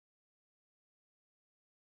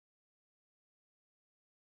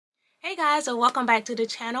Hey guys, and welcome back to the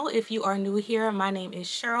channel. If you are new here, my name is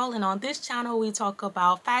Cheryl, and on this channel we talk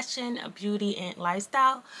about fashion, beauty, and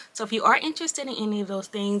lifestyle. So if you are interested in any of those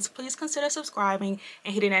things, please consider subscribing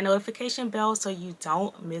and hitting that notification bell so you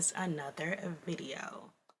don't miss another video.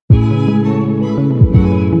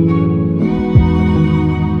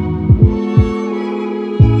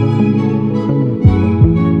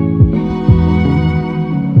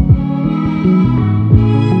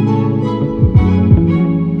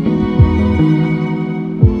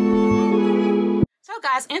 So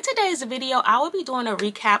guys, in today's video, I will be doing a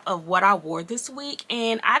recap of what I wore this week,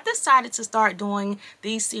 and I decided to start doing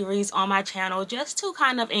these series on my channel just to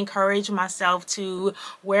kind of encourage myself to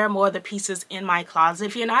wear more of the pieces in my closet.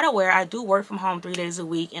 If you're not aware, I do work from home 3 days a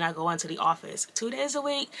week and I go into the office 2 days a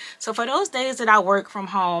week. So for those days that I work from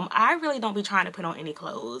home, I really don't be trying to put on any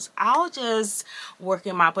clothes. I'll just work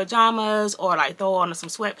in my pajamas or like throw on some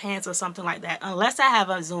sweatpants or something like that, unless I have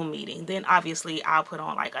a Zoom meeting. Then obviously I'll put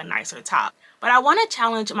on like a nicer top. But I want to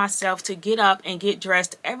challenge myself to get up and get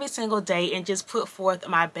dressed every single day and just put forth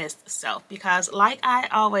my best self. Because like I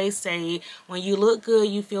always say, when you look good,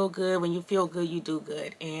 you feel good. When you feel good, you do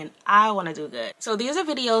good. And I want to do good. So these are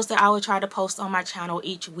videos that I will try to post on my channel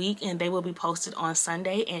each week. And they will be posted on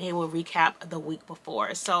Sunday. And it will recap the week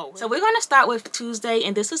before. So we're going to start with Tuesday.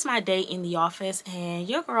 And this is my day in the office. And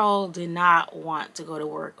your girl did not want to go to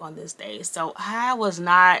work on this day. So I was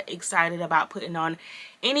not excited about putting on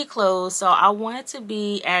any clothes. So I wanted to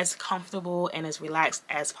be as comfortable and as relaxed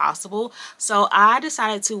as possible. So I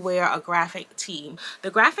decided to wear a graphic tee.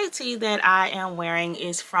 The graphic tee that I am wearing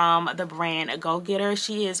is from the brand Go Getter.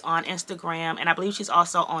 She is on Instagram and I believe she's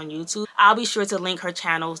also on YouTube. I'll be sure to link her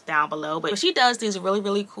channels down below. But she does these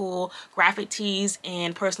really cool graphic tees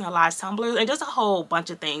and personalized tumblers and just a whole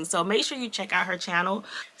bunch of things. So make sure you check out her channel.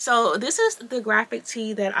 So this is the graphic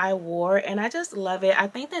tee that I wore and I just love it. I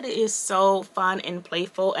think that it is so fun and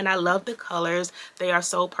playful. And I love the colors. They are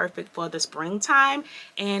so perfect for the springtime.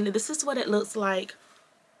 And this is what it looks like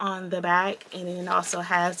on the back, and it also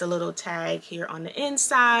has the little tag here on the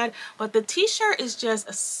inside. But the t-shirt is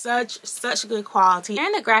just such good quality,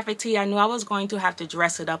 and the graphic tee, I knew I was going to have to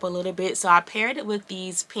dress it up a little bit, so I paired it with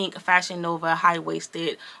these pink Fashion Nova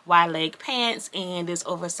high-waisted wide leg pants and this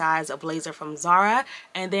oversized blazer from Zara.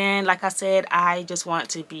 And then like I said, I just want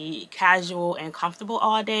to be casual and comfortable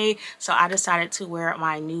all day, so I decided to wear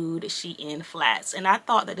my nude Shein flats. And I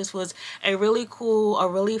thought that this was a really cool, a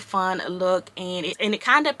really fun look, and it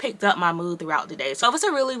kind of picked up my mood throughout the day. So it was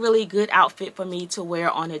a really good outfit for me to wear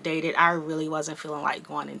on a day that I really wasn't feeling like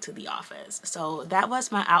going into the office. So that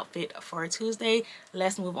was my outfit for Tuesday.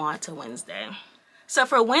 Let's move on to Wednesday. So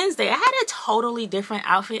for Wednesday, I had a totally different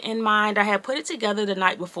outfit in mind. I had put it together the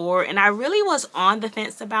night before and I really was on the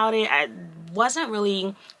fence about it. I wasn't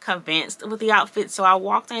really convinced with the outfit, so I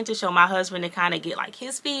walked in to show my husband to kind of get like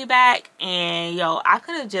his feedback, and yo, I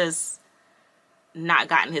could have just not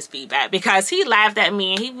gotten his feedback because he laughed at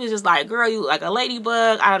me and he was just like, girl, you look like a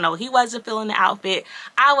ladybug. I don't know, he wasn't feeling the outfit,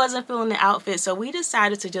 I wasn't feeling the outfit, so we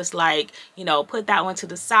decided to just like, you know, put that one to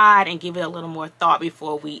the side and give it a little more thought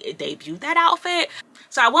before we debut that outfit.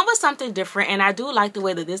 So I went with something different, and I do like the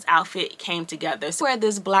way that this outfit came together. So I wear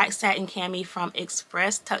this black satin cami from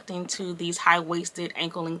Express tucked into these high-waisted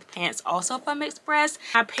ankle-length pants also from Express.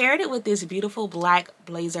 I paired it with this beautiful black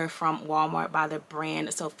blazer from Walmart by the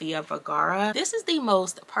brand Sofia Vergara. This is the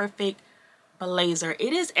most perfect blazer.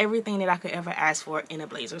 It is everything that I could ever ask for in a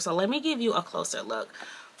blazer. So let me give you a closer look.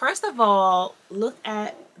 First of all, look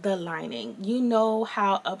at the lining. You know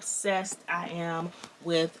how obsessed I am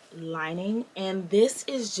with lining, and this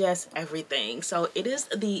is just everything. So it is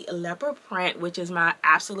the leopard print, which is my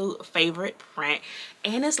absolute favorite print,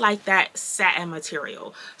 and it's like that satin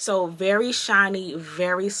material. So very shiny,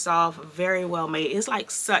 very soft, very well made. It's like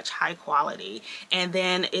such high quality. And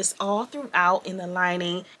then it's all throughout in the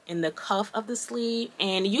lining, in the cuff of the sleeve,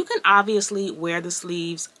 and you can obviously wear the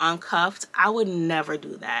sleeves uncuffed. I would never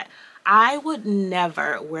do that. I would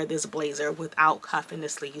never wear this blazer without cuffing the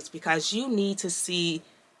sleeves because you need to see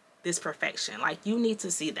this perfection. Like, you need to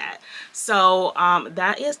see that. So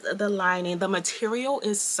that is the lining. The material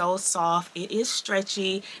is so soft. It is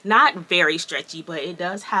stretchy, not very stretchy, but it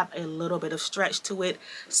does have a little bit of stretch to it.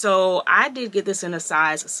 So I did get this in a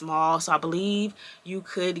size small, so I believe you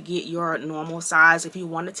could get your normal size. If you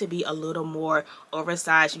want it to be a little more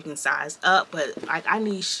oversized, you can size up, but like I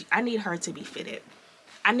need her to be fitted.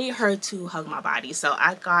 I need her to hug my body, so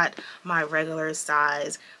I got my regular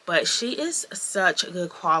size, but she is such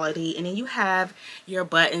good quality. And then you have your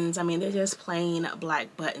buttons. I mean, they're just plain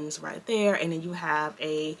black buttons right there, and then you have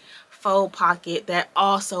a faux pocket that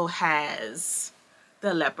also has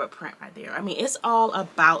the leopard print right there. I mean, it's all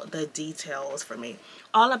about the details for me.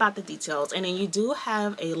 All about the details. And then you do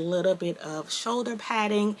have a little bit of shoulder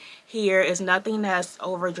padding here. It's nothing that's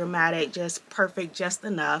over dramatic, just perfect, just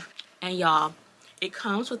enough. And y'all, it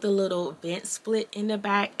comes with a little vent split in the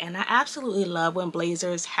back, and I absolutely love when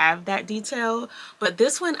blazers have that detail. But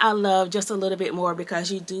this one I love just a little bit more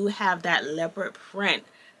because you do have that leopard print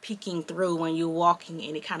peeking through when you're walking,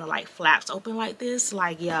 and it kind of like flaps open like this.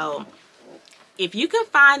 Like, yo, if you can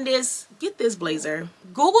find this, get this blazer.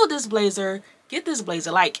 Google this blazer, get this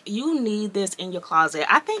blazer. Like, you need this in your closet.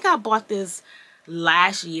 I think I bought this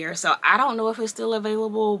last year, so I don't know if it's still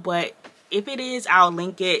available, but if it is, I'll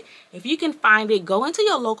link it. If you can find it, go into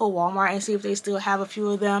your local Walmart and see if they still have a few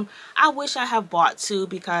of them. I wish I have bought two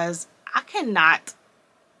because I cannot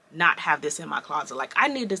not have this in my closet. Like, I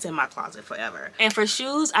need this in my closet forever. And for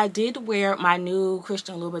shoes, I did wear my new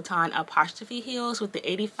Christian Louboutin apostrophe heels with the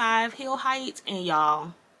 85 heel height, and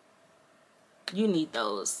y'all, you need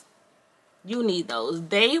those. You need those.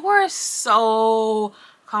 They were so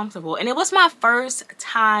comfortable, and it was my first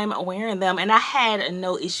time wearing them, and I had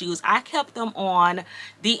no issues. I kept them on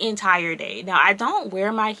the entire day. Now, I don't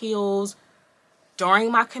wear my heels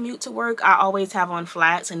during my commute to work. I always have on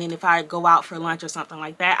flats, and then if I go out for lunch or something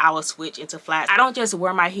like that, I will switch into flats. I don't just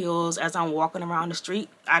wear my heels as I'm walking around the street.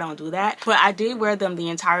 I don't do that. But I did wear them the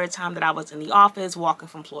entire time that I was in the office, walking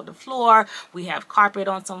from floor to floor. We have carpet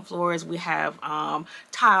on some floors. We have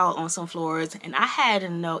tile on some floors, and I had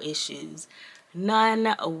no issues. None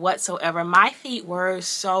whatsoever. My feet were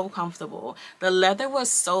so comfortable. The leather was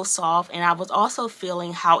so soft, and I was also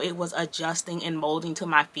feeling how it was adjusting and molding to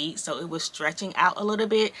my feet, so it was stretching out a little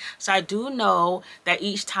bit. So I do know that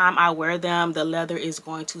each time I wear them, the leather is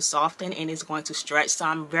going to soften and it's going to stretch. So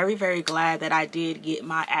I'm very, very glad that I did get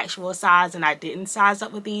my actual size and I didn't size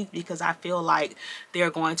up with these, because I feel like they're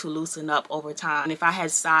going to loosen up over time. And if I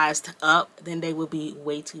had sized up, then they would be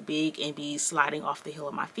way too big and be sliding off the heel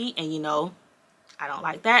of my feet, and you know, I don't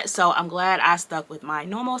like that. So I'm glad I stuck with my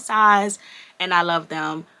normal size, and I love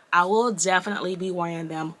them. I will definitely be wearing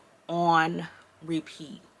them on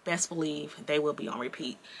repeat. Best believe they will be on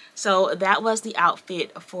repeat. So that was the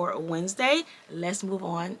outfit for Wednesday. Let's move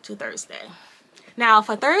on to Thursday. Now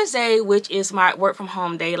for Thursday, which is my work from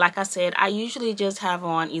home day, like I said, I usually just have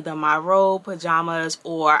on either my robe, pajamas,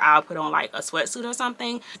 or I'll put on like a sweatsuit or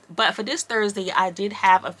something. But for this Thursday, I did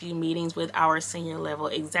have a few meetings with our senior level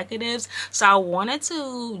executives. So I wanted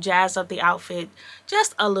to jazz up the outfit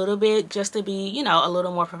just a little bit, just to be, you know, a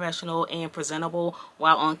little more professional and presentable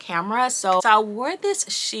while on camera. So I wore this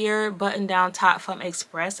sheer button down top from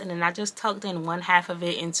Express, and then I just tucked in one half of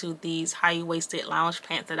it into these high-waisted lounge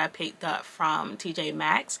pants that I picked up from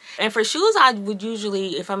TJMAXX. And for shoes, I would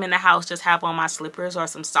usually, if I'm in the house, just have on my slippers or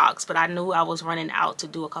some socks, but I knew I was running out to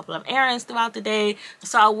do a couple of errands throughout the day.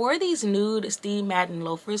 So I wore these nude Steve Madden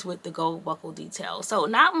loafers with the gold buckle detail. So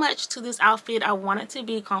not much to this outfit. I wanted to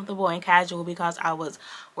be comfortable and casual because I was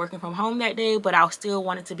working from home that day, but I still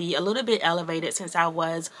wanted to be a little bit elevated since I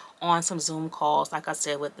was on some Zoom calls, like I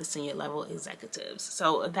said, with the senior level executives.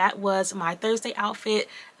 So that was my Thursday outfit.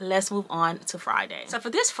 Let's move on to Friday. So for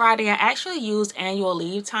this Friday, I actually used annual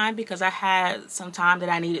leave time because I had some time that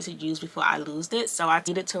I needed to use before I lose it. So I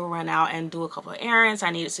needed to run out and do a couple of errands.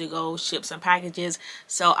 I needed to go ship some packages.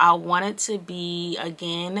 So I wanted to be,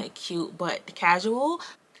 again, cute but casual.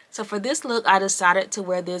 So for this look, I decided to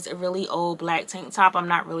wear this really old black tank top. I'm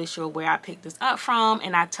not really sure where I picked this up from,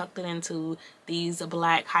 and I tucked it into these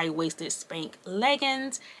black high-waisted Spanx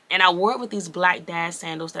leggings, and I wore it with these black dash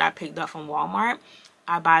sandals that I picked up from Walmart.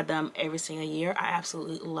 I buy them every single year. I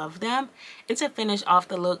absolutely love them. And to finish off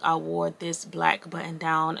the look, I wore this black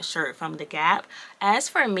button-down shirt from The Gap. As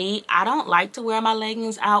for me, I don't like to wear my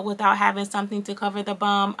leggings out without having something to cover the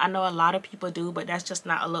bum. I know a lot of people do, but that's just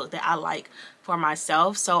not a look that I like for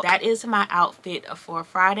myself. So that is my outfit for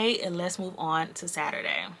Friday, and let's move on to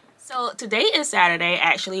Saturday. So today is Saturday,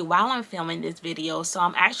 actually, while I'm filming this video. So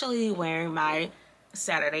I'm actually wearing my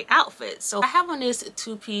Saturday outfit. So I have on this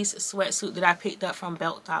two-piece sweatsuit that I picked up from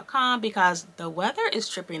belt.com because the weather is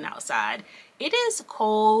tripping outside. It is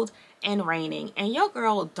cold and raining, and your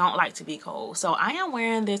girl don't like to be cold. So I am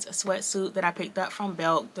wearing this sweatsuit that I picked up from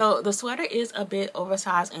Belt. So the sweater is a bit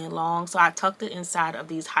oversized and long, so I tucked it inside of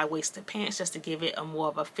these high-waisted pants just to give it a more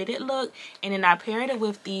of a fitted look. And then I paired it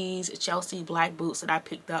with these Chelsea black boots that I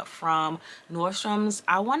picked up from Nordstrom's.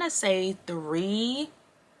 I want to say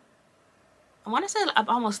want to say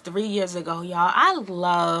almost 3 years ago, y'all. I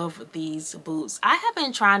love these boots. I have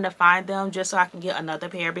been trying to find them just so I can get another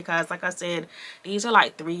pair because, like I said, these are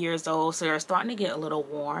like 3 years old, so they're starting to get a little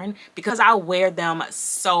worn because I wear them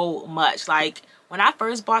so much. Like when I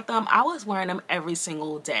first bought them, I was wearing them every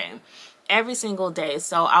single day.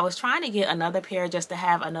 So I was trying to get another pair just to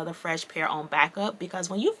have another fresh pair on backup, because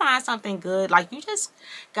when you find something good, like, you just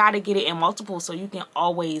got to get it in multiple so you can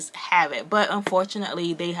always have it. But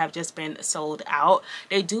unfortunately, they have just been sold out.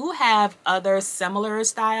 They do have other similar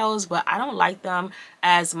styles, but I don't like them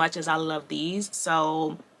as much as I love these,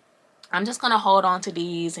 so I'm just going to hold on to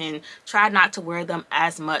these and try not to wear them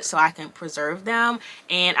as much so I can preserve them.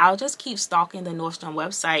 And I'll just keep stalking the Nordstrom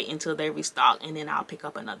website until they restock, and then I'll pick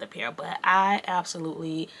up another pair. But I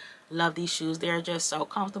absolutely love these shoes. They're just so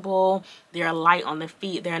comfortable. They're light on the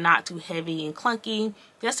feet. They're not too heavy and clunky.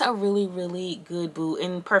 Just a really, really good boot,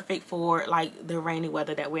 and perfect for like the rainy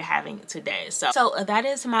weather that we're having today. So that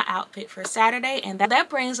is my outfit for Saturday, and that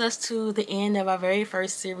brings us to the end of our very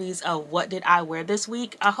first series of what did I wear this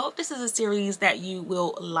week. I hope this is a series that you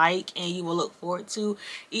will like and you will look forward to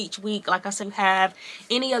each week. Like I said, if you have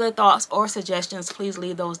any other thoughts or suggestions, please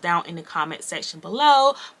leave those down in the comment section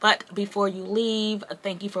below. But before you leave,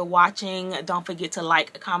 thank you for watching. Don't forget to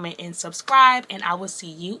like, comment, and subscribe, and I will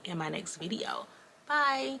see you in my next video.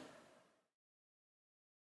 Bye.